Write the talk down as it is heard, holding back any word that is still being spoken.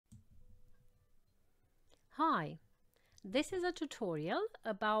Hi, this is a tutorial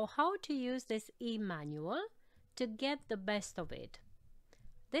about how to use this e-manual to get the best of it.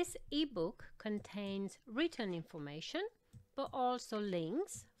 This ebook contains written information but also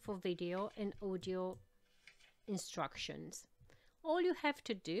links for video and audio instructions. All you have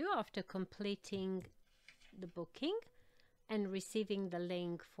to do after completing the booking and receiving the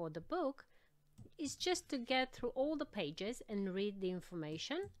link for the book is just to get through all the pages and read the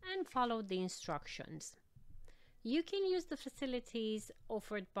information and follow the instructions. You can use the facilities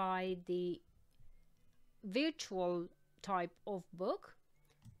offered by the virtual type of book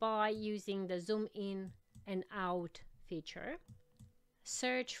by using the zoom in and out feature.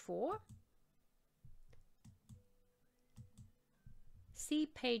 Search for See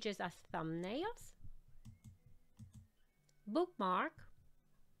pages as thumbnails, bookmark,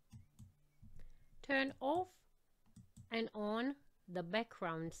 turn off and on the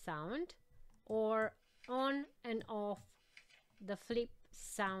background sound or on and off the flip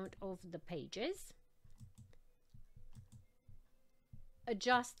sound of the pages,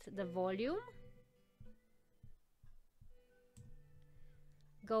 adjust the volume,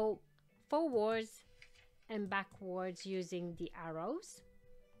 go forwards and backwards using the arrows,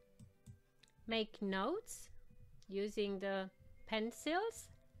 make notes using the pencils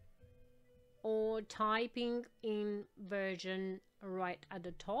or typing in version right at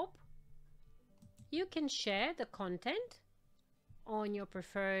the top. You can share the content on your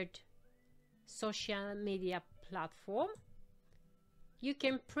preferred social media platform. You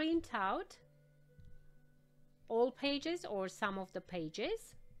can print out all pages or some of the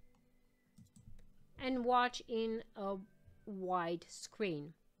pages and watch in a wide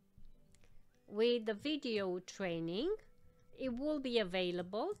screen. With the video training, it will be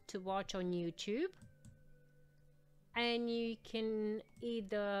available to watch on YouTube, and you can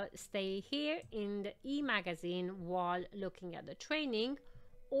either stay here in the e-magazine while looking at the training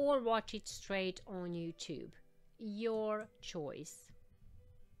or watch it straight on YouTube. Your choice.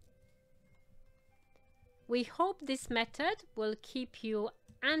 We hope this method will keep you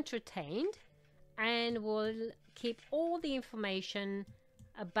entertained and will keep all the information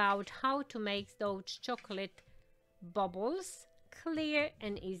about how to make those chocolate bubbles clear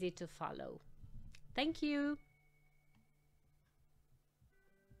and easy to follow. Thank you.